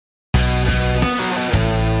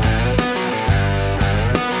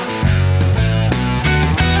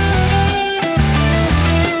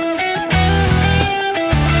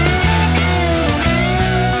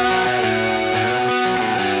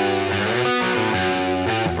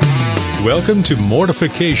Welcome to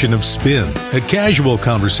Mortification of Spin, a casual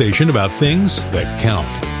conversation about things that count,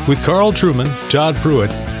 with Carl Trueman, Todd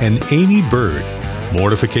Pruitt, and Amy Bird.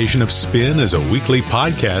 Mortification of Spin is a weekly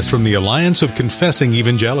podcast from the Alliance of Confessing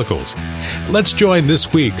Evangelicals. Let's join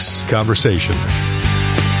this week's conversation.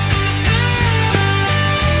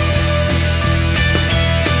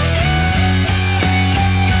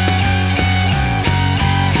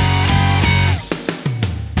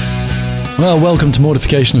 Well, welcome to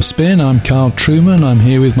Mortification of Spin. I'm Carl Trueman. I'm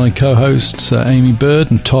here with my co-hosts Amy Bird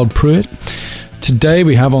and Todd Pruitt. Today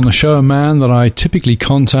we have on the show a man that I typically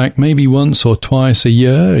contact maybe once or twice a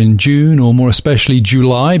year in June or more especially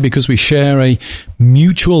July because we share a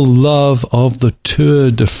mutual love of the Tour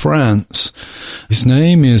de France. His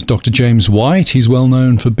name is Dr. James White. He's well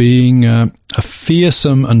known for being a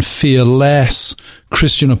fearsome and fearless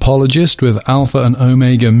Christian apologist with Alpha and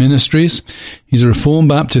Omega Ministries. He's a Reformed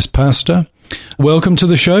Baptist pastor. Welcome to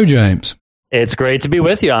the show, James. It's great to be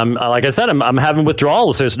with you. I'm like I said, I'm having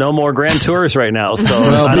withdrawals. There's no more grand tours right now, so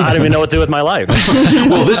I don't even know what to do with my life.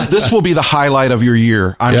 Well, this will be the highlight of your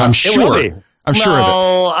year. I'm sure. It will be. I'm sure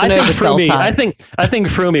of it. I think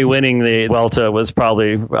Froome winning the Vuelta was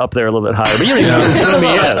probably up there a little bit higher. But you don't even know who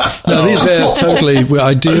Froome is. So. No, they're totally.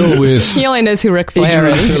 I deal with. He only knows who Ric Flair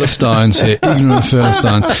is. Philistines here. Ignorant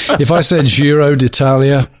Philistines. If I said Giro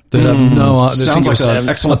d'Italia, they'd have no idea. Sounds like an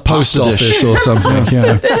excellent post pasta office dish. or something.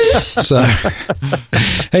 Yeah. So,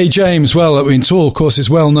 hey James. Well, I mean, of course, it's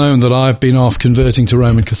well known that I've been off converting to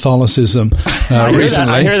Roman Catholicism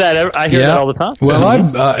recently. I hear that all the time.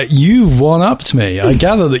 Well, you've one upped me. I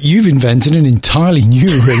gather that you've invented an entirely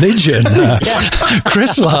new religion,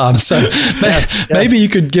 Chrislam. So maybe you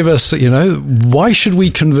could give us, why should we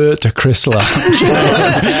convert to Chrislam?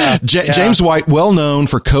 James White, well known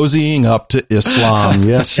for cozying up to Islam.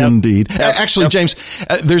 Yes, indeed. Actually, James,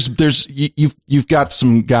 you've got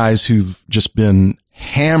some guys who've just been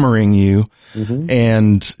hammering you,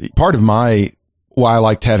 and part of why I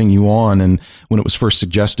liked having you on, and when it was first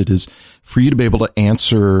suggested, is for you to be able to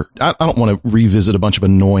answer. I don't want to revisit a bunch of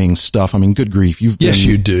annoying stuff. I mean, good grief, you've been. Yes,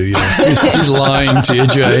 you do. Yeah. He's lying to you,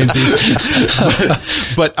 James.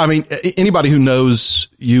 But I mean, anybody who knows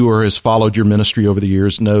you or has followed your ministry over the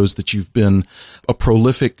years knows that you've been a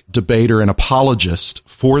prolific debater and apologist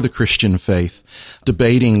for the Christian faith,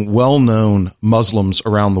 debating well-known Muslims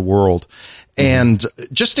around the world. And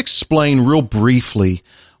just explain real briefly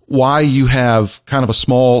why you have kind of a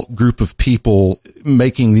small group of people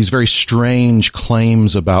making these very strange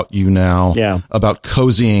claims about you now, about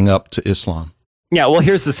cozying up to Islam. Yeah, well,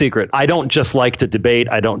 here's the secret. I don't just like to debate.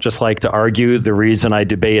 I don't just like to argue. The reason I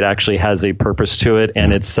debate actually has a purpose to it,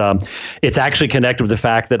 and it's actually connected with the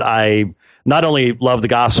fact that I not only love the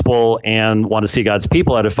gospel and want to see God's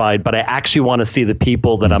people edified, but I actually want to see the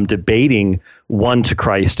people that I'm debating won to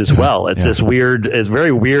Christ as well. It's this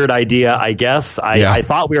very weird idea, I guess. I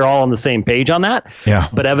thought we were all on the same page on that,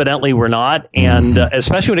 but evidently we're not. And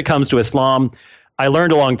especially when it comes to Islam, I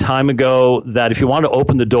learned a long time ago that if you want to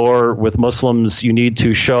open the door with Muslims, you need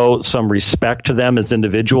to show some respect to them as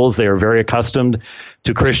individuals. They are very accustomed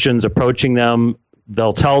to Christians approaching them.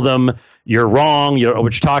 They'll tell them, you're wrong, you don't know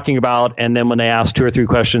what you're talking about. And then when they ask 2 or 3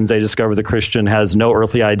 questions, they discover the Christian has no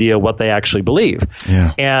earthly idea what they actually believe.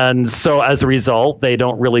 Yeah. And so as a result, they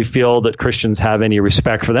don't really feel that Christians have any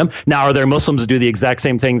respect for them. Now, are there Muslims who do the exact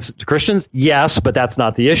same things to Christians? Yes, but that's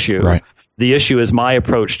not the issue. Right. The issue is my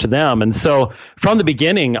approach to them. And so from the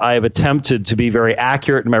beginning, I have attempted to be very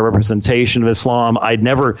accurate in my representation of Islam. I'd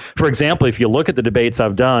never, for example, if you look at the debates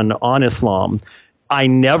I've done on Islam, I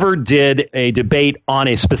never did a debate on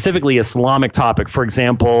a specifically Islamic topic. For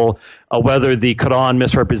example, whether the Qur'an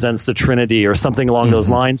misrepresents the Trinity or something along those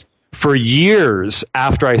lines for years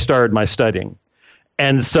after I started my studying.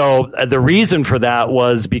 And so the reason for that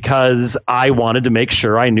was because I wanted to make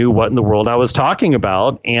sure I knew what in the world I was talking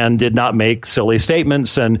about and did not make silly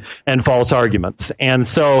statements and false arguments. And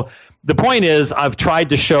so the point is I've tried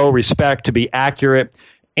to show respect, to be accurate.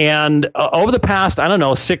 And over the past,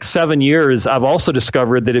 6-7 years, I've also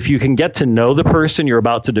discovered that if you can get to know the person you're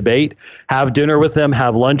about to debate, have dinner with them,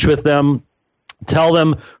 have lunch with them, tell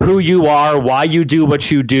them who you are, why you do what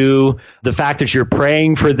you do, the fact that you're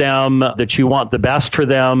praying for them, that you want the best for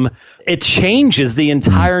them, it changes the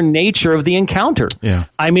entire nature of the encounter. Yeah.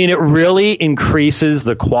 I mean, it really increases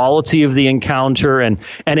the quality of the encounter and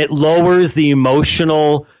it lowers the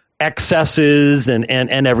emotional excesses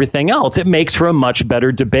and everything else. It makes for a much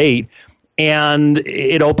better debate. And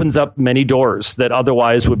it opens up many doors that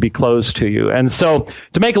otherwise would be closed to you. And so,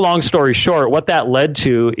 to make a long story short, what that led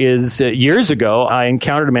to is years ago, I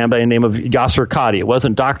encountered a man by the name of Yasser Qadhi. It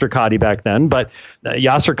wasn't Dr. Qadhi back then, but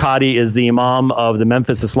Yasser Qadhi is the imam of the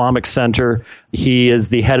Memphis Islamic Center. He is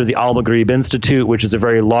the head of the Al-Maghrib Institute, which is a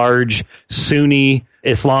very large Sunni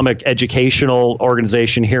Islamic educational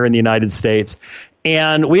organization here in the United States.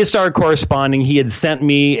 And we had started corresponding. He had sent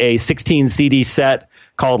me a 16 CD set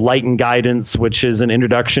called Light and Guidance, which is an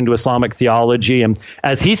introduction to Islamic theology. And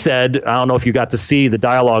as he said, I don't know if you got to see the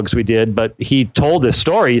dialogues we did, but he told this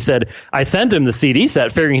story. He said, I sent him the CD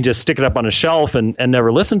set, figuring he'd just stick it up on a shelf and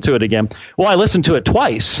never listen to it again. Well, I listened to it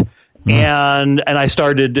twice. And I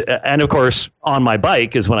started, and of course, on my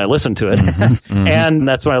bike is when I listened to it. And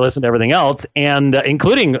that's when I listened to everything else, and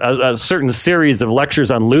including a certain series of lectures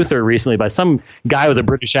on Luther recently by some guy with a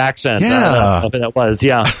British accent. Yeah. That was,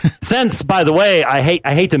 yeah. Since, by the way, I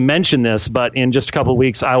hate to mention this, but in just a couple of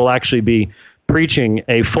weeks, I will actually be preaching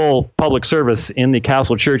a full public service in the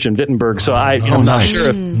Castle Church in Wittenberg. So I'm not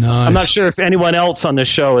sure if anyone else on this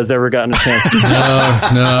show has ever gotten a chance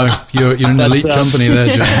to No, you're an elite company there,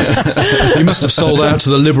 James. You must have sold out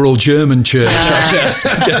to the liberal German church. Just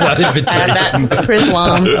get that invitation. That for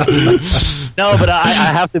Islam. No, but I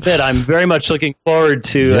have to admit, I'm very much looking forward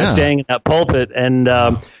to staying in that pulpit. And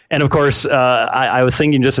of course, I was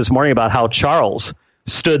thinking just this morning about how Charles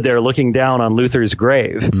stood there looking down on Luther's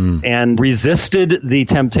grave and resisted the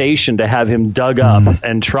temptation to have him dug up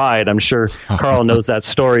and tried. I'm sure Carl knows that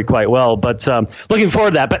story quite well, but looking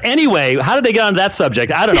forward to that. But anyway, how did they get onto that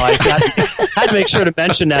subject? I don't know. I had to make sure to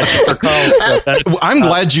mention that for Carl. I'm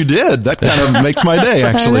glad you did. That kind of makes my day,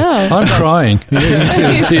 actually. I'm crying. You see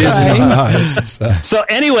the tears in my eyes. So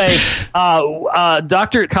anyway,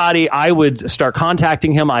 Dr. Qadhi, I would start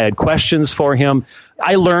contacting him. I had questions for him.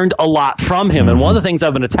 I learned a lot from him. And one of the things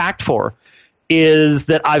I've been attacked for is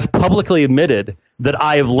that I've publicly admitted that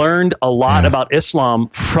I have learned a lot about Islam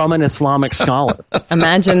from an Islamic scholar.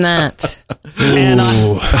 Imagine that. And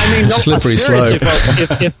I mean, no, slippery seriously,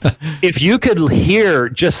 slope. folks, if you could hear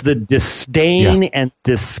just the disdain and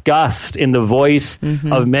disgust in the voice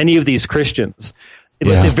of many of these Christians,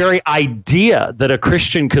 the very idea that a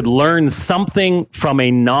Christian could learn something from a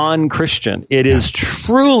non-Christian, it is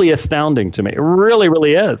truly astounding to me. It really,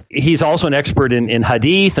 really is. He's also an expert in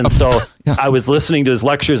hadith, and so I was listening to his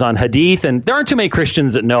lectures on hadith, and there aren't too many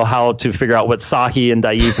Christians that know how to figure out what sahih and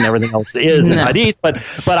da'if and everything else is in hadith, but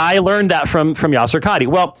I learned that from Yasser Qadhi.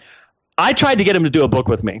 Well, I tried to get him to do a book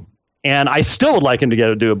with me, and I still would like him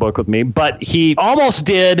to do a book with me, but he almost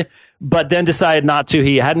did, but then decided not to.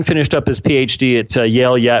 He hadn't finished up his PhD at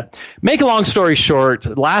Yale yet. Make a long story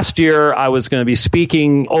short, last year I was going to be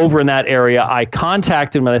speaking over in that area. I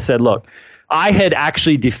contacted him and I said, look, I had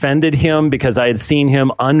actually defended him because I had seen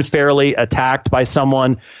him unfairly attacked by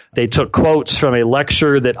someone. They took quotes from a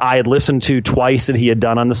lecture that I had listened to twice that he had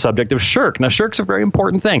done on the subject of shirk. Now, shirk's a very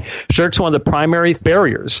important thing. Shirk's one of the primary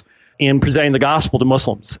barriers in presenting the gospel to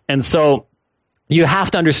Muslims. And so you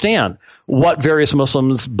have to understand what various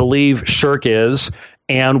Muslims believe shirk is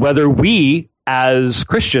and whether we as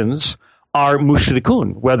Christians are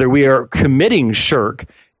mushrikun, whether we are committing shirk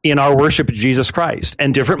in our worship of Jesus Christ.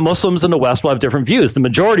 And different Muslims in the West will have different views. The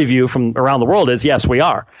majority view from around the world is, yes, we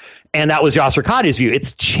are. And that was Yasser Qadhi's view.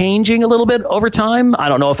 It's changing a little bit over time. I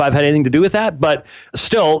don't know if I've had anything to do with that, but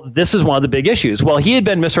still, this is one of the big issues. Well, he had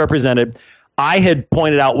been misrepresented. I had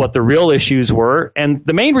pointed out what the real issues were, and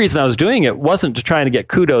the main reason I was doing it wasn't to try to get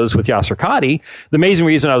kudos with Yasser Qadhi. The main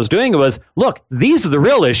reason I was doing it was, look, these are the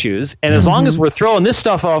real issues, and as long as we're throwing this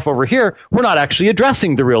stuff off over here, we're not actually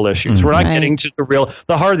addressing the real issues. We're not getting to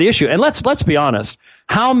the heart of the issue. And let's be honest.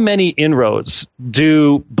 How many inroads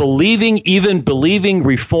do even believing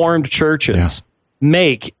Reformed churches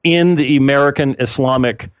make in the American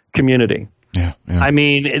Islamic community? Yeah. I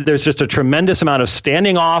mean, there's just a tremendous amount of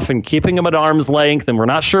standing off and keeping them at arm's length, and we're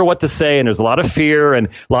not sure what to say, and there's a lot of fear and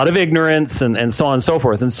a lot of ignorance and so on and so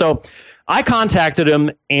forth. And so I contacted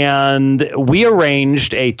him, and we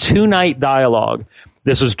arranged a 2-night dialogue.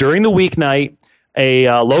 This was during the weeknight. A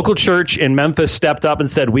local church in Memphis stepped up and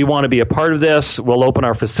said, we want to be a part of this. We'll open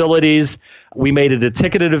our facilities. We made it a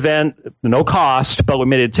ticketed event, no cost, but we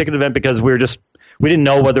made it a ticketed event because we didn't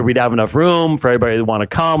know whether we'd have enough room for everybody to want to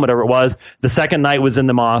come, whatever it was. The second night was in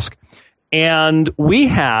the mosque. And we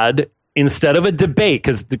had, instead of a debate,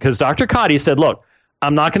 because Dr. Qadhi said, look,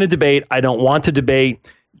 I'm not going to debate. I don't want to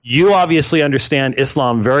debate. You obviously understand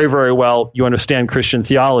Islam very, very well. You understand Christian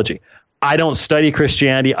theology. I don't study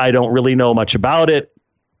Christianity. I don't really know much about it.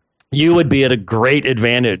 You would be at a great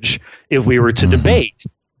advantage if we were to debate.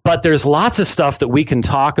 But there's lots of stuff that we can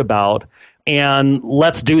talk about. and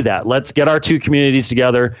let's do that. Let's get our two communities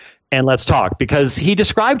together and let's talk. Because he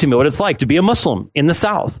described to me what it's like to be a Muslim in the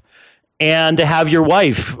South and to have your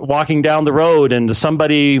wife walking down the road and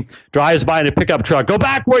somebody drives by in a pickup truck, go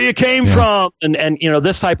back where you came from, and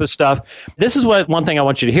this type of stuff. This is one thing I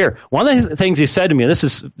want you to hear. One of the things he said to me, and this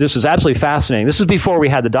is absolutely fascinating. This is before we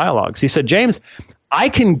had the dialogues. He said, James, I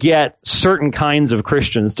can get certain kinds of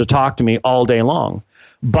Christians to talk to me all day long,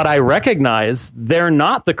 but I recognize they're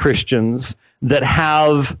not the Christians that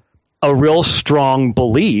have a real strong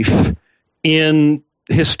belief in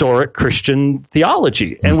historic Christian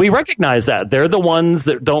theology. And we recognize that. They're the ones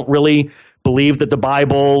that don't really believe that the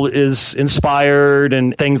Bible is inspired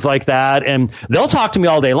and things like that. And they'll talk to me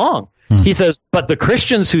all day long. He says, but the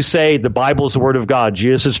Christians who say the Bible is the Word of God,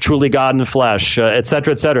 Jesus is truly God in the flesh, et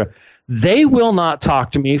cetera, they will not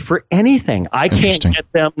talk to me for anything. I can't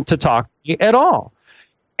get them to talk to me at all.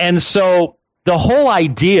 And so the whole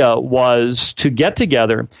idea was to get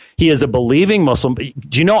together. He is a believing Muslim.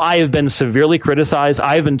 Do you know I have been severely criticized?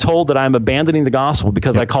 I have been told that I'm abandoning the gospel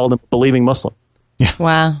because I called him a believing Muslim. Yeah.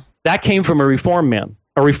 Wow. That came from a Reformed man,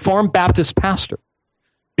 a Reformed Baptist pastor,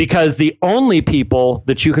 because the only people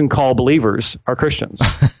that you can call believers are Christians.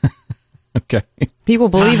 Okay. People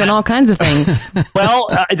believe in all kinds of things. Well,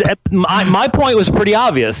 my point was pretty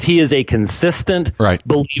obvious. He is a consistent,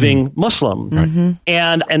 believing Muslim. Mm-hmm.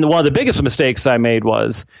 And one of the biggest mistakes I made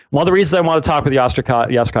was, one of the reasons I want to talk with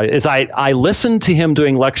Yasir is I listened to him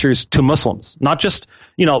doing lectures to Muslims, not just,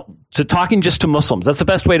 to talking just to Muslims. That's the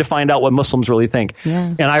best way to find out what Muslims really think. Yeah.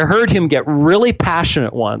 And I heard him get really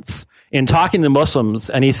passionate once in talking to Muslims,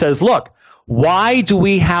 and he says, look, why do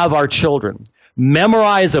we have our children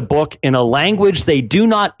memorize a book in a language they do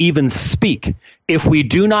not even speak if we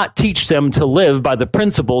do not teach them to live by the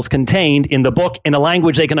principles contained in the book in a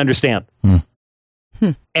language they can understand?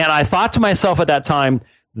 And I thought to myself at that time,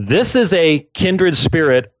 this is a kindred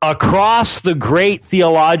spirit across the great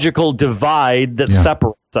theological divide that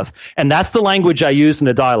separates us. And that's the language I used in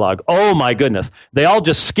the dialogue. Oh, my goodness. They all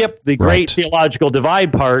just skip the great theological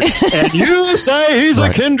divide part. And you say he's a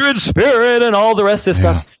kindred spirit and all the rest of this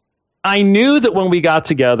stuff. I knew that when we got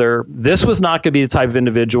together, this was not going to be the type of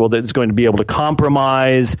individual that's going to be able to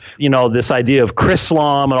compromise. This idea of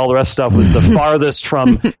Chrislam and all the rest of stuff was the farthest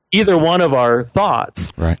from either one of our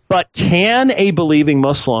thoughts. Right. But can a believing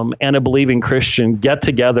Muslim and a believing Christian get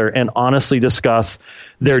together and honestly discuss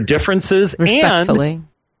their differences respectfully?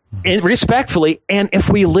 And if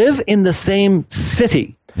we live in the same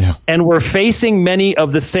city, and we're facing many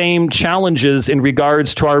of the same challenges in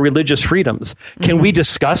regards to our religious freedoms, can we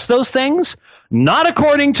discuss those things? Not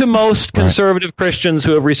according to most conservative Christians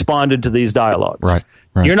who have responded to these dialogues. Right.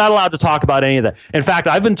 You're not allowed to talk about any of that. In fact,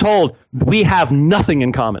 I've been told we have nothing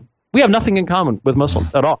in common. We have nothing in common with Muslims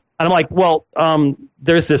at all. And I'm like, well,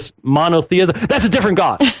 there's this monotheism. That's a different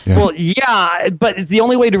God. Well, but it's the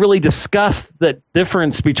only way to really discuss the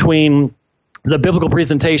difference between the biblical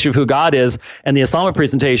presentation of who God is and the Islamic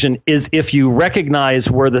presentation is if you recognize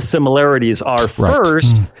where the similarities are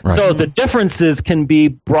first, so the differences can be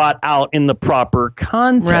brought out in the proper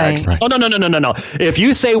context. Oh, no. If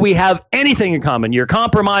you say we have anything in common, you're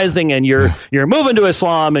compromising and you're moving to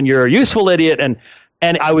Islam and you're a useful idiot.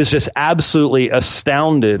 And I was just absolutely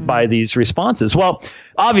astounded by these responses. Well,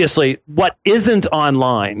 obviously, what isn't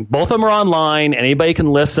online, both of them are online. Anybody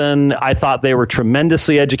can listen. I thought they were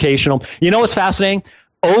tremendously educational. You know what's fascinating?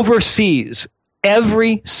 Overseas,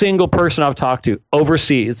 every single person I've talked to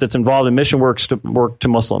overseas that's involved in mission work to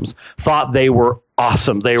Muslims thought they were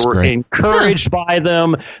awesome. They were encouraged by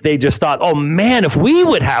them. They just thought, oh man, if we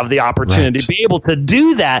would have the opportunity to be able to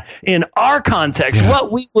do that in our context,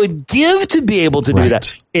 what we would give to be able to do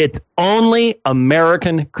that. It's only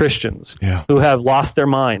American Christians who have lost their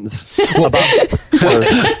minds. And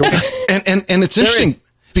it's interesting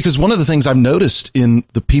because one of the things I've noticed in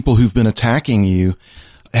the people who've been attacking you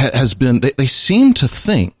has been they seem to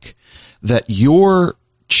think that your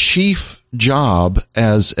chief job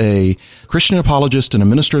as a Christian apologist and a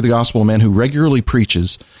minister of the gospel, a man who regularly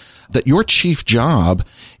preaches, that your chief job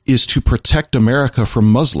is to protect America from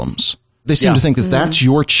Muslims. They seem to think that that's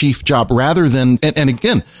your chief job rather than, and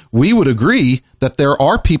again, we would agree that there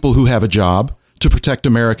are people who have a job to protect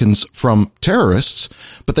Americans from terrorists,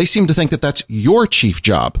 but they seem to think that that's your chief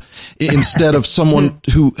job instead of someone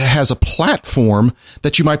who has a platform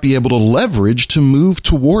that you might be able to leverage to move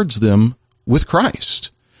towards them with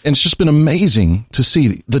Christ. And it's just been amazing to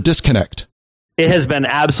see the disconnect. It has been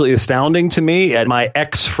absolutely astounding to me. My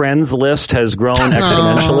ex-friends list has grown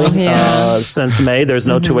exponentially since May. There's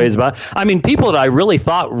no two ways about it. I mean, people that I really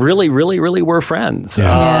thought really were friends.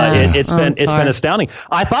 It's been astounding.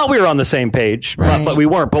 I thought we were on the same page, but we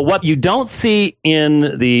weren't. But what you don't see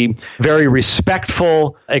in the very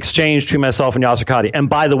respectful exchange between myself and Yasser Qadhi, and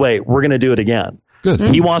by the way, we're going to do it again. Good.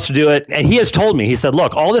 He wants to do it, and he has told me, he said,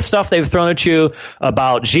 look, all this stuff they've thrown at you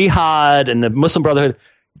about jihad and the Muslim Brotherhood,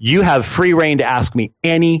 you have free reign to ask me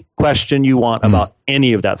any question you want about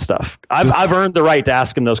any of that stuff. I've earned the right to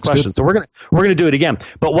ask him those questions. So we're gonna do it again.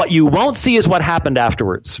 But what you won't see is what happened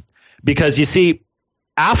afterwards, because you see,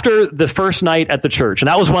 after the first night at the church, and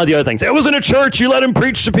that was one of the other things. It was in a church. You let him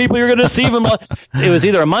preach to people. You're going to deceive them. It was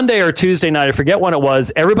either a Monday or a Tuesday night. I forget when it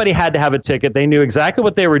was. Everybody had to have a ticket. They knew exactly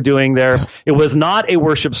what they were doing there. It was not a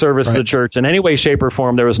worship service of the church in any way, shape, or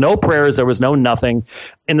form. There was no prayers. There was no nothing.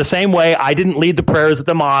 In the same way, I didn't lead the prayers at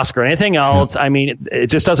the mosque or anything else. I mean, it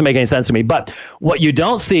just doesn't make any sense to me. But what you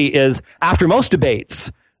don't see is after most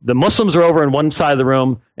debates, the Muslims are over on one side of the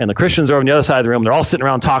room and the Christians are over on the other side of the room. They're all sitting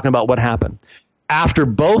around talking about what happened. After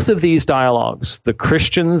both of these dialogues, the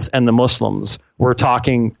Christians and the Muslims were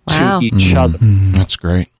talking to each other. That's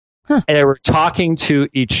great. They were talking to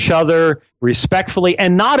each other respectfully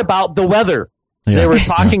and not about the weather. They were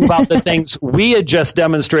talking about the things we had just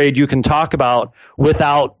demonstrated you can talk about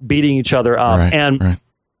without beating each other up.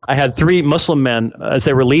 I had 3 Muslim men, as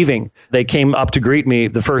they were leaving, they came up to greet me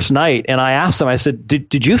the first night, and I asked them, I said,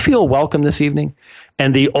 did you feel welcome this evening?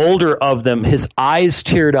 And the older of them, his eyes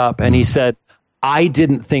teared up, and he said, I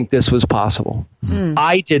didn't think this was possible.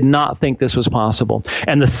 I did not think this was possible.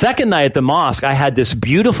 And the second night at the mosque, I had this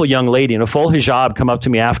beautiful young lady in a full hijab come up to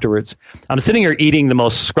me afterwards. I'm sitting here eating the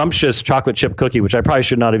most scrumptious chocolate chip cookie, which I probably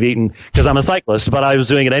should not have eaten because I'm a cyclist, but I was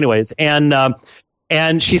doing it anyways.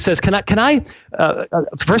 And she says, can I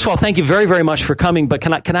first of all, thank you very, very much for coming, but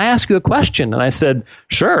can I ask you a question? And I said,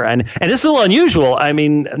 sure. And this is a little unusual. I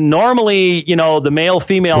mean, normally, the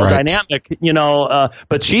male-female dynamic,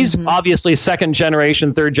 but she's obviously second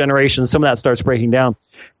generation, third generation. Some of that starts breaking down.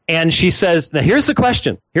 And she says, now here's the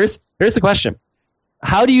question. Here's the question.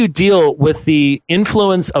 How do you deal with the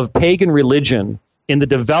influence of pagan religion in the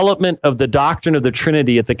development of the doctrine of the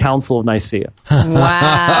Trinity at the Council of Nicaea?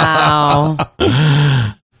 Wow.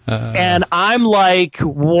 And I'm like,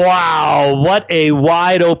 wow, what a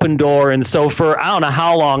wide open door. And so for, I don't know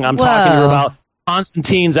how long I'm talking to her about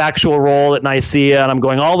Constantine's actual role at Nicaea, and I'm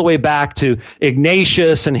going all the way back to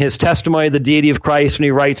Ignatius and his testimony of the deity of Christ when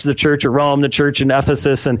he writes to the church at Rome, the church in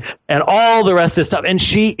Ephesus, and all the rest of this stuff. And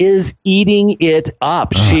she is eating it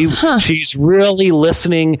up. She's really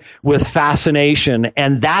listening with fascination,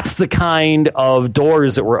 and that's the kind of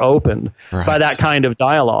doors that were opened by that kind of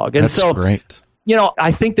dialogue. And that's great.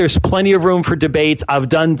 I think there's plenty of room for debates. I've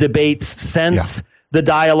done debates since the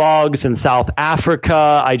dialogues in South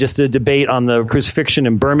Africa. I just did a debate on the crucifixion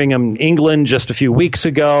in Birmingham, England, just a few weeks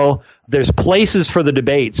ago. There's places for the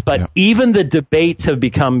debates, but even the debates have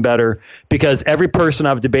become better because every person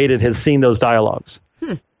I've debated has seen those dialogues.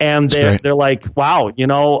 And they're like, wow,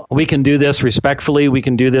 we can do this respectfully. We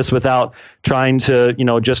can do this without trying to,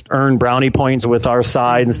 just earn brownie points with our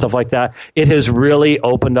side and stuff like that. It has really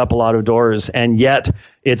opened up a lot of doors, and yet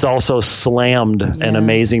it's also slammed an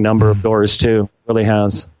amazing number of doors too. It really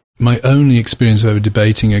has. My only experience of ever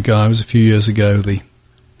debating a guy was a few years ago.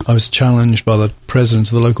 I was challenged by the president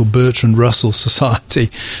of the local Bertrand Russell Society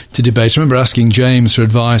to debate. I remember asking James for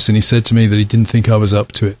advice, and he said to me that he didn't think I was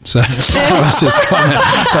up to it. So that was his comment.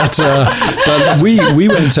 But we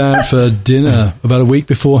went out for dinner about a week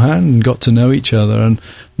beforehand and got to know each other. And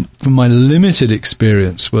from my limited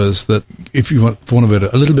experience was that if you want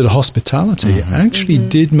a little bit of hospitality, it actually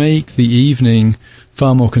did make the evening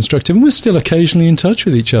far more constructive, and we're still occasionally in touch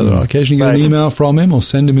with each other. I occasionally get an email from him or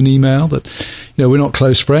send him an email that, we're not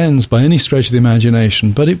close friends by any stretch of the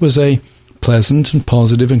imagination, but it was a pleasant and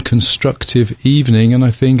positive and constructive evening, and I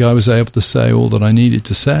think I was able to say all that I needed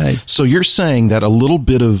to say. So you're saying that a little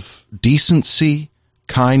bit of decency,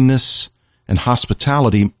 kindness, and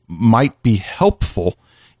hospitality might be helpful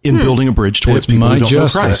in building a bridge towards people who don't know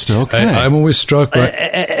Christ. Okay. I'm always struck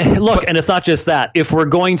by... Look, and it's not just that. If we're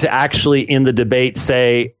going to actually in the debate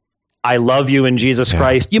say, I love you in Jesus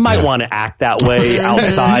Christ, you might want to act that way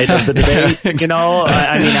outside of the debate.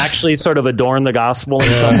 I mean, actually sort of adorn the gospel in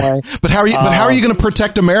some way. But how are you going to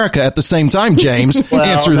protect America at the same time, James?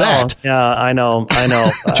 Answer that. Yeah, I know.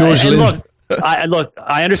 George Lynn.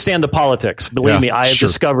 I understand the politics. Believe me, I have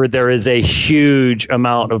discovered there is a huge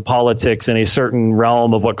amount of politics in a certain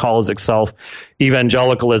realm of what calls itself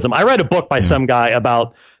evangelicalism. I read a book by some guy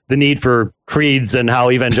about the need for creeds and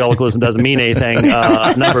how evangelicalism doesn't mean anything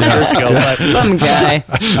a number of years ago. But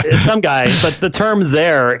some guy, but the term's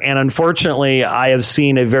there. And unfortunately, I have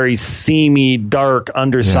seen a very seamy, dark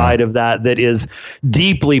underside of that is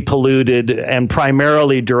deeply polluted and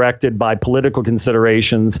primarily directed by political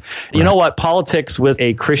considerations. Right. You know what? Politics with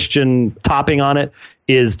a Christian topping on it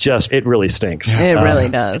is just, it really stinks. It really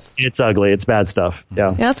does. It's ugly. It's bad stuff.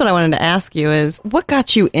 Yeah. That's what I wanted to ask you is, what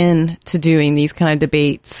got you into doing these kind of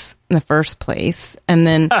debates in the first place? And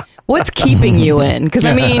then what's keeping you in? Because,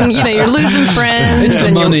 I mean, you're losing friends. It's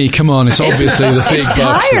the money. Come on. It's obviously the big bucks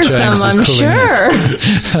that James is pulling sure.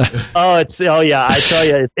 Yeah. I tell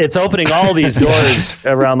you, it's opening all these doors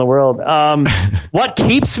around the world. What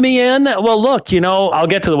keeps me in? Well, look, I'll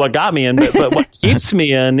get to what got me in, but what keeps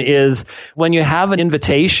me in is when you have an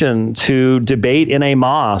invitation to debate in a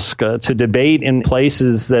mosque, to debate in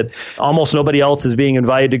places that almost nobody else is being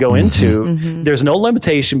invited to go into. There's no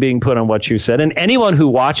limitation being put on what you said. And anyone who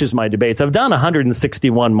watches my debates, I've done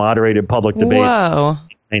 161 moderated public debates. Whoa.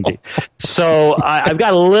 So I've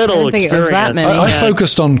got a little experience. That many. I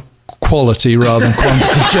focused on quality rather than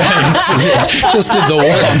quantity, James. Just did the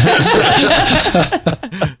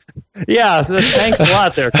one. Yeah, so thanks a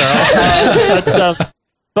lot there, Carl.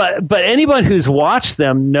 But anyone who's watched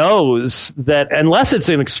them knows that unless it's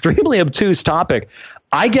an extremely obtuse topic,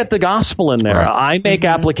 I get the gospel in there. Right. I make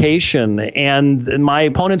application, and my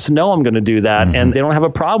opponents know I'm going to do that, and they don't have a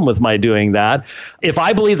problem with my doing that. If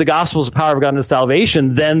I believe the gospel is the power of God unto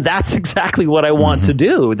salvation, then that's exactly what I want to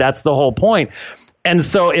do. That's the whole point. And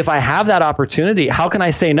so if I have that opportunity, how can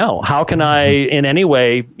I say no? How can I in any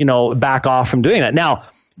way, back off from doing that? Now,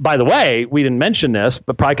 by the way, we didn't mention this,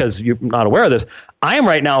 but probably because you're not aware of this, I am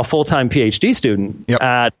right now a full-time PhD student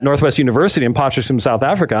at Northwest University in Potchefstroom, South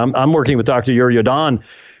Africa. I'm working with Dr. Yuri Yodan,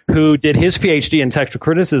 who did his PhD in textual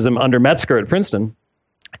criticism under Metzger at Princeton.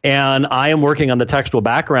 And I am working on the textual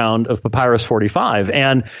background of Papyrus 45.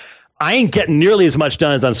 And I ain't getting nearly as much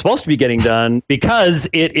done as I'm supposed to be getting done because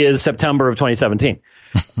it is September of 2017.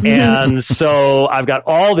 And so I've got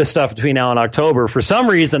all this stuff between now and October. For some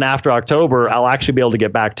reason, after October, I'll actually be able to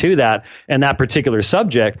get back to that and that particular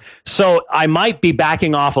subject. So I might be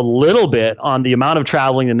backing off a little bit on the amount of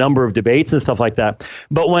traveling, the number of debates and stuff like that.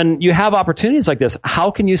 But when you have opportunities like this,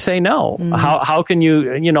 how can you say no? How can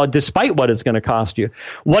you, despite what it's going to cost you?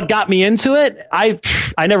 What got me into it? I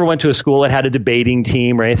never went to a school that had a debating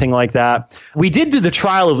team or anything like that. We did do the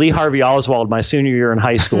trial of Lee Harvey Oswald my senior year in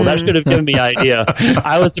high school. That should have given me an idea.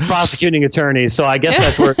 I was the prosecuting attorney, so I guess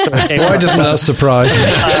that's where it came from. Why doesn't that surprise me?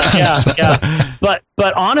 Yeah.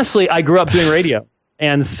 But honestly, I grew up doing radio.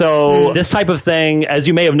 And so this type of thing, as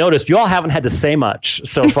you may have noticed, you all haven't had to say much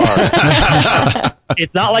so far.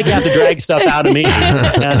 It's not like you have to drag stuff out of me.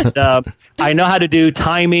 And I know how to do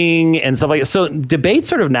timing and stuff like that. So debate's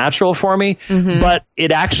sort of natural for me, but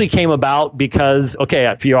it actually came about because,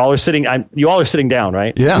 you all are sitting down,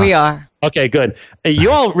 right? Yeah. We are. Okay, good.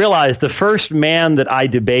 You all realize the first man that I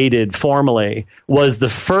debated formally was the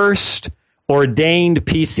first ordained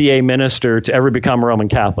PCA minister to ever become a Roman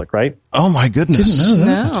Catholic, right? Oh, my goodness. Didn't know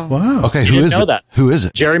that. No. Wow. Okay, You who didn't is know it? that. Who is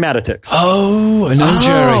it? Jerry Matitix. Oh, I know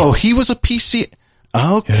Jerry. Oh, he was a PCA.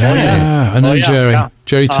 Okay. Yeah, I know Jerry. Yeah.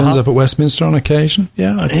 Jerry turns up at Westminster on occasion.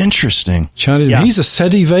 Yeah. Interesting. Chatted him. Yeah. He's a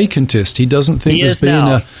sedi vacantist. He doesn't think He there's is been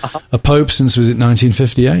now. a pope since, was it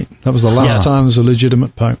 1958? That was the last time there was a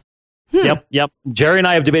legitimate pope. Yep. Jerry and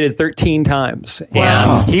I have debated 13 times.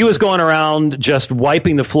 Wow. And he was going around just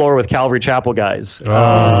wiping the floor with Calvary Chapel guys.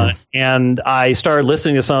 And I started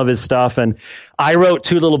listening to some of his stuff. And I wrote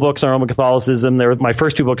 2 little books on Roman Catholicism. My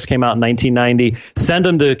first 2 books came out in 1990. Send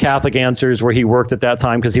them to Catholic Answers, where he worked at that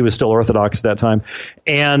time because he was still Orthodox at that time.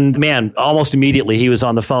 And man, almost immediately he was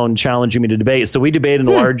on the phone challenging me to debate. So we debated in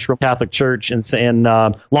a large Roman Catholic church in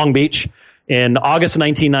Long Beach in August of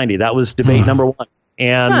 1990. That was debate number 1.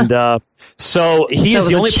 And so he's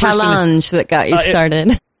the only challenge that got you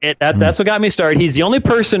started. That's what got me started. He's the only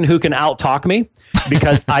person who can out-talk me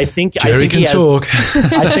because I think Jerry can talk.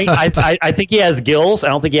 I think he has gills. I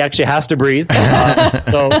don't think he actually has to breathe.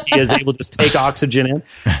 So he is able to just take oxygen in.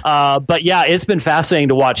 But yeah, it's been fascinating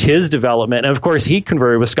to watch his development. And of course, he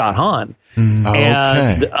converted with Scott Hahn.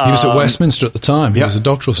 And, he was at Westminster at the time. He was a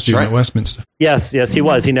doctoral student at Westminster. Yes, he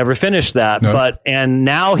was. He never finished that. No. And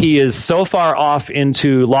now he is so far off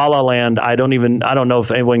into La La Land. I don't know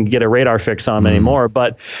if anyone can get a radar fix on him anymore.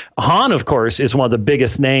 But Hahn, of course, is one of the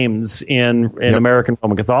biggest names in American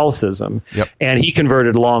Roman Catholicism. And he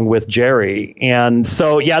converted along with Jerry. And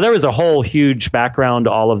so, there was a whole huge background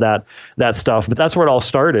to all of that stuff. But that's where it all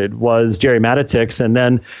started, was Jerry Matitix. And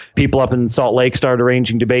then people up in Salt Lake started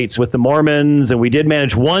arranging debates with the Mormons. Mormons, and we did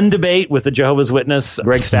manage one debate with the Jehovah's Witness,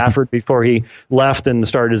 Greg Stafford, before he left and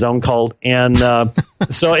started his own cult. And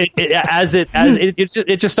so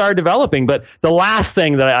it just started developing. But the last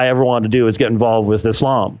thing that I ever wanted to do was get involved with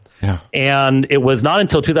Islam. Yeah. And it was not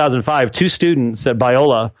until 2005, two students at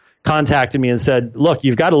Biola contacted me and said, look,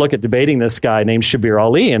 you've got to look at debating this guy named Shabir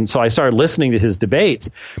Ali. And so I started listening to his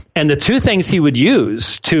debates. And the two things he would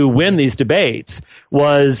use to win these debates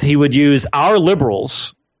was he would use our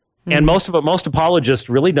liberals. And most apologists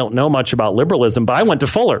really don't know much about liberalism, but I went to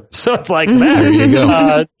Fuller. So it's like,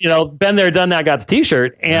 man, been there, done that, got the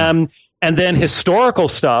T-shirt. And then historical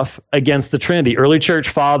stuff against the Trinity, early church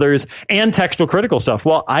fathers, and textual critical stuff.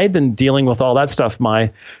 Well, I'd been dealing with all that stuff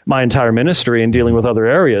my entire ministry and dealing with other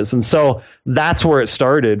areas. And so that's where it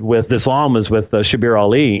started with Islam, was with Shabir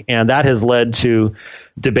Ali. And that has led to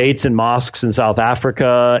debates in mosques in South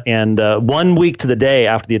Africa. And 1 week to the day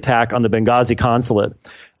after the attack on the Benghazi consulate,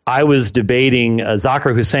 I was debating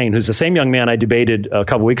Zakir Hussain, who's the same young man I debated a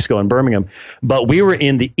couple weeks ago in Birmingham. But we were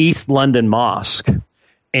in the East London Mosque.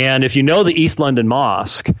 And if you know the East London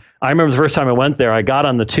Mosque, I remember the first time I went there, I got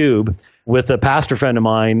on the tube with a pastor friend of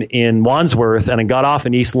mine in Wandsworth, and I got off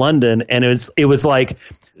in East London, and it was like,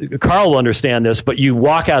 Carl will understand this, but you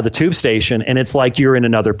walk out of the tube station, and it's like you're in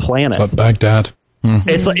another planet. It's like Baghdad. Mm-hmm.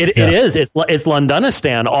 It is. It's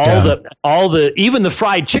Londonistan. All the even the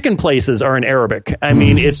fried chicken places are in Arabic. I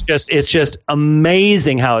mean, it's just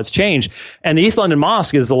amazing how it's changed. And the East London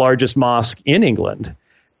Mosque is the largest mosque in England.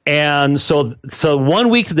 And so 1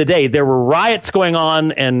 week to the day, there were riots going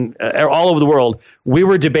on and all over the world. We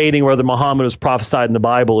were debating whether Muhammad was prophesied in the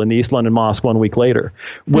Bible in the East London Mosque 1 week later,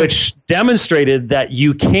 which demonstrated that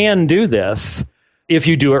you can do this if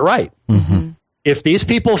you do it right. Mm-hmm. If these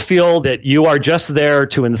people feel that you are just there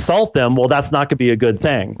to insult them, well, that's not going to be a good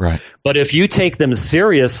thing. Right. But if you take them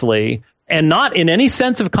seriously, and not in any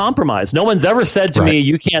sense of compromise. No one's ever said to me,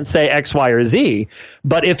 you can't say X, Y, or Z.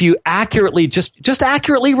 But if you accurately, just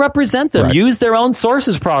accurately represent them, use their own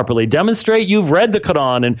sources properly, demonstrate you've read the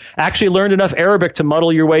Qur'an and actually learned enough Arabic to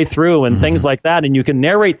muddle your way through and things like that, and you can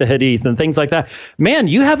narrate the hadith and things like that, man,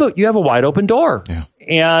 you have a wide open door. Yeah.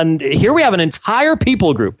 And here we have an entire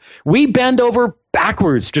people group. We bend over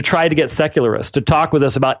backwards to try to get secularists to talk with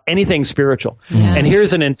us about anything spiritual. Yeah. And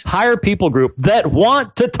here's an entire people group that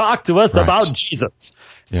want to talk to us about Jesus.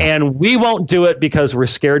 Yeah. And we won't do it because we're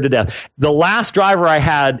scared to death. The last driver I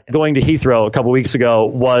had going to Heathrow a couple weeks ago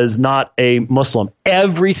was not a Muslim.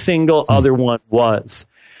 Every single other one was.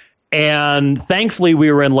 And thankfully,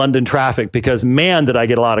 we were in London traffic because, man, did I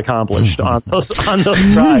get a lot accomplished on those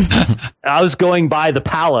drives. I was going by the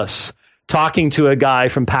palace talking to a guy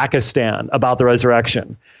from Pakistan about the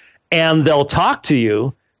resurrection. And they'll talk to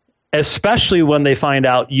you, especially when they find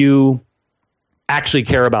out you actually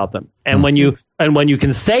care about them. And when you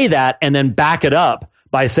can say that and then back it up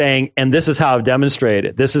by saying, and this is how I've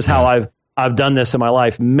demonstrated, this is how I've done this in my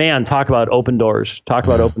life. Man, talk about open doors. Talk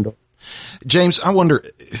about open doors. James, I wonder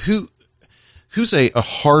who's a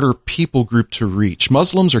harder people group to reach,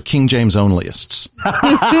 Muslims or King James onlyists?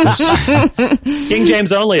 King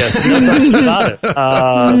James onlyists, no question about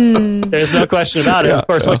it. There's no question about it. Of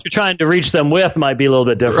course, what you're trying to reach them with might be a little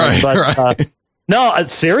bit different. No,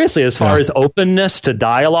 seriously, as far as openness to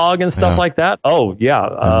dialogue and stuff like that,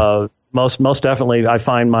 most definitely, I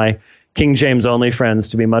find my King James only friends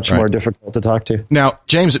to be much more difficult to talk to. Now,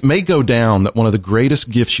 James, it may go down that one of the greatest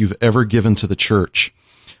gifts you've ever given to the church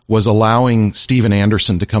was allowing Steven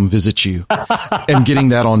Anderson to come visit you and getting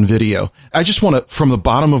that on video. I just want to, from the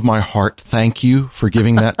bottom of my heart, thank you for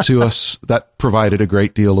giving that to us. That provided a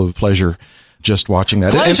great deal of pleasure just watching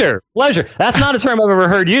that. Pleasure. That's not a term I've ever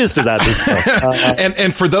heard used to that.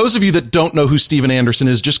 And for those of you that don't know who Steven Anderson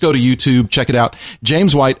is, just go to YouTube, check it out.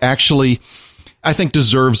 James White actually, I think,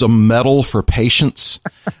 deserves a medal for patience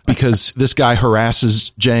because this guy harasses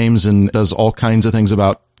James and does all kinds of things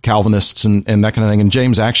about Calvinists and that kind of thing. And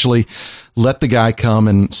James actually let the guy come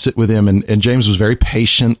and sit with him. And James was very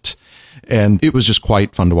patient. And it was just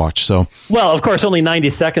quite fun to watch. So, well, of course, only 90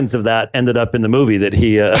 seconds of that ended up in the movie that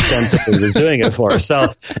he ostensibly was doing it for.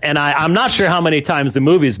 So, and I'm not sure how many times the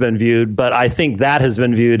movie's been viewed, but I think that has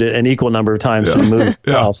been viewed an equal number of times to the movie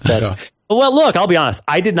itself. Well, look, I'll be honest.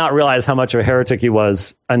 I did not realize how much of a heretic he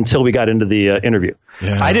was until we got into the interview.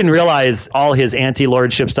 Yeah. I didn't realize all his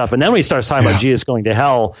anti-lordship stuff. And then when he starts talking about Jesus going to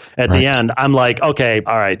hell at the end, I'm like, okay,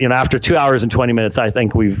 all right. After 2 hours and 20 minutes, I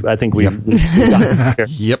think we've gotten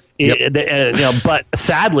here. Yep. But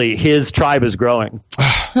sadly, his tribe is growing.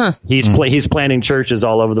 He's planting churches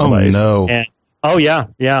all over the place. No. Oh, yeah,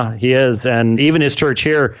 he is. And even his church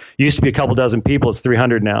here used to be a couple dozen people. It's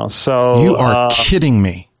 300 now. So you are kidding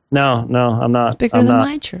me. No, I'm not. It's bigger than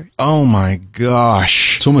my church. Oh my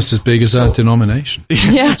gosh. It's almost as big as that denomination.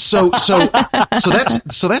 Yeah. So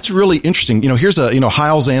that's really interesting. Here's a,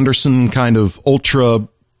 Hyles Anderson kind of ultra,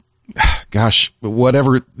 gosh,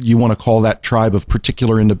 whatever you want to call that tribe of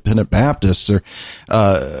particular independent Baptists or,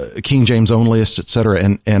 King James onlyists, et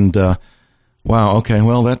cetera. And wow. Okay.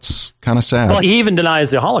 Well, that's kind of sad. Well, he even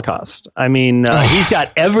denies the Holocaust. I mean, he's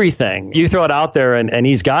got everything. You throw it out there and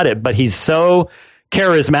he's got it, but he's so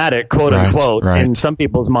charismatic, quote unquote, in some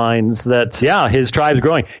people's minds that, his tribe's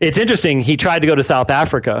growing. It's interesting. He tried to go to South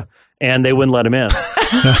Africa and they wouldn't let him in.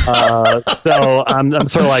 So I'm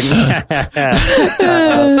sort of like,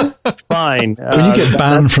 fine. When you get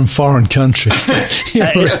banned from foreign countries,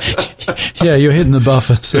 you're hitting the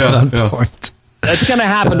buffers at that point. It's going to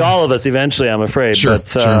happen to all of us eventually, I'm afraid,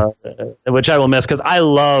 which I will miss because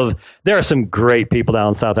there are some great people down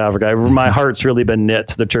in South Africa. My heart's really been knit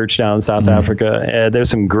to the church down in South Africa. There's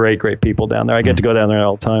some great people down there. I get to go down there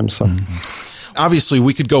all the time. So. Obviously,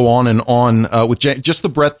 we could go on and on with just the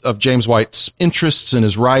breadth of James White's interests and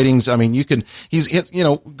his writings. I mean, he's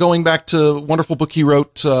going back to a wonderful book he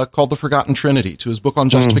wrote called The Forgotten Trinity, to his book on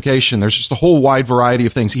justification. There's just a whole wide variety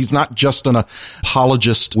of things. He's not just an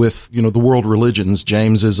apologist with, the world religions.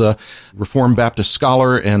 James is a Reformed Baptist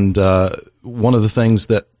scholar, and one of the things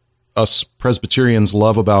that us Presbyterians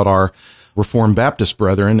love about our Reformed Baptist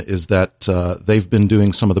brethren is that they've been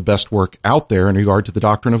doing some of the best work out there in regard to the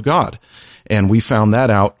doctrine of God. And we found that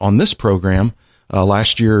out on this program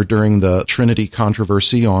last year during the Trinity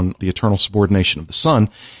controversy on the eternal subordination of the Son.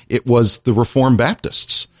 It was the Reformed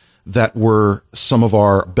Baptists that were some of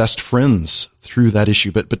our best friends through that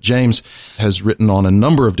issue. But James has written on a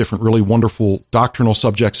number of different really wonderful doctrinal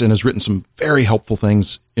subjects and has written some very helpful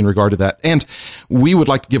things in regard to that. And we would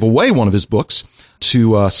like to give away one of his books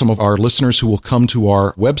to some of our listeners who will come to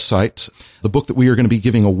our website. The book that we are going to be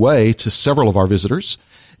giving away to several of our visitors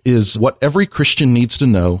is What Every Christian Needs to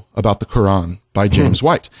Know About the Qur'an by James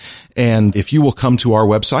White. And if you will come to our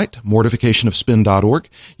website, mortificationofspin.org,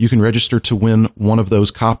 you can register to win one of those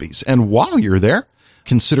copies. And while you're there,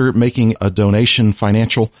 consider making a donation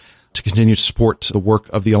financial to continue to support the work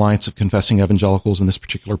of the Alliance of Confessing Evangelicals in this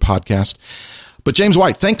particular podcast. But James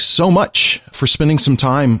White, thanks so much for spending some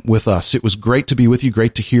time with us. It was great to be with you,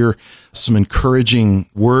 great to hear some encouraging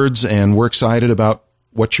words, and we're excited about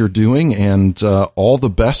what you're doing, and all the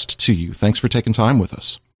best to you. Thanks for taking time with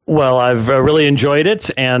us. Well, I've really enjoyed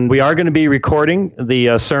it, and we are going to be recording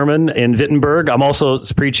the sermon in Wittenberg. I'm also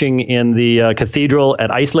preaching in the cathedral at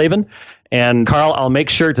Eisleben. And Carl, I'll make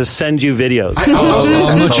sure to send you videos.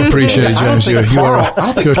 I much appreciate, James. You're a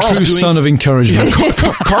true son of encouragement.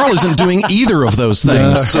 Carl isn't doing either of those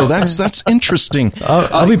things, so that's interesting.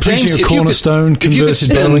 I'll be preaching James, a cornerstone converted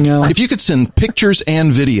Bellingham. If you could send pictures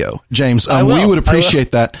and video, James, we would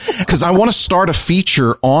appreciate that, because I want to start a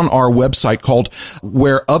feature on our website called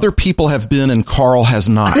 "Where Other People Have Been and Carl Has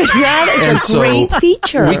Not." That is a great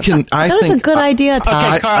feature. That is a good idea,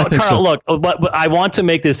 Todd. Okay, Carl, look, I want to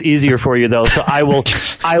make this easier for you, though, so I will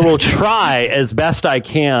try as best I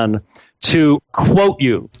can to quote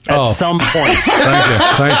you at some point.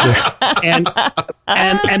 Thank you.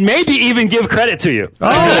 And maybe even give credit to you. Oh,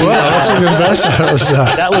 well, that's even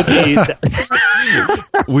better. That would be.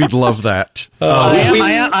 We'd love that.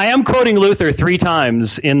 I am quoting Luther 3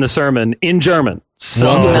 times in the sermon in German.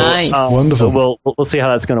 So, nice. Wonderful. So we'll see how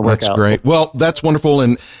that's going to work out. That's great. Well, that's wonderful.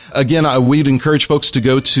 And again, we'd encourage folks to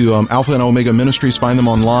go to Alpha and Omega Ministries, find them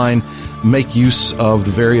online, make use of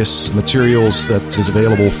the various materials that is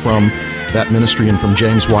available from that ministry and from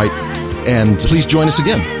James White. And please join us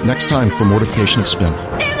again next time for Mortification of Spin.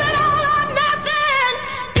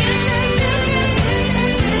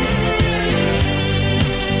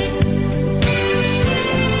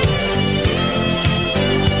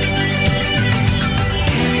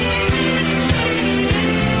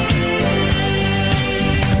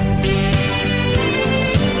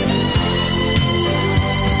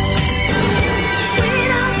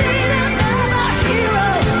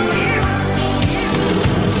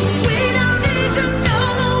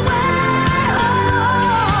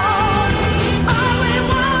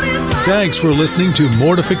 Thanks for listening to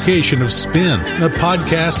Mortification of Spin, a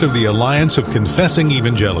podcast of the Alliance of Confessing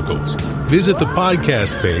Evangelicals. Visit the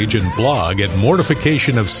podcast page and blog at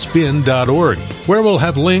mortificationofspin.org, where we'll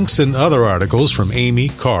have links and other articles from Amy,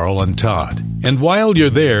 Carl, and Todd. And while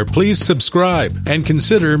you're there, please subscribe and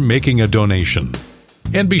consider making a donation.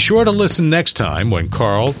 And be sure to listen next time when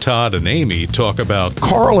Carl, Todd, and Amy talk about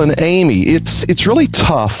Carl and Amy. It's really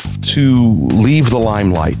tough to leave the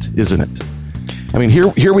limelight, isn't it? I mean,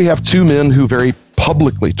 here we have two men who very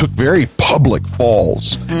publicly, took very public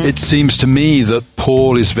falls. It seems to me that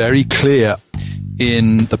Paul is very clear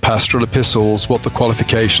in the pastoral epistles what the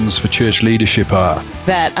qualifications for church leadership are.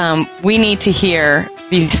 That we need to hear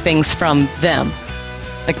these things from them.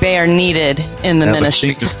 Like they are needed in the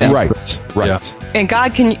ministry still. Right. Yeah. And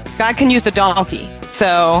God can use the donkey.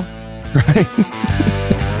 So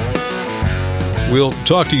We'll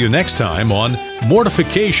talk to you next time on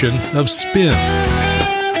Mortification of Spin.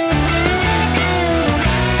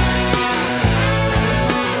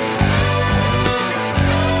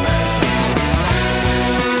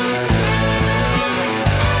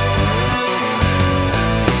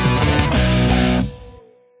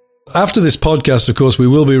 After this podcast, of course, we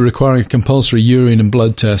will be requiring a compulsory urine and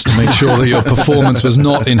blood test to make sure that your performance was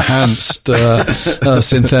not enhanced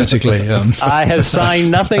synthetically. I have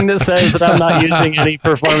signed nothing that says that I'm not using any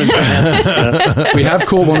performance enhancement. We have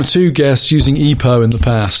caught one or two guests using EPO in the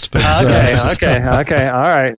past. But, Okay, all right.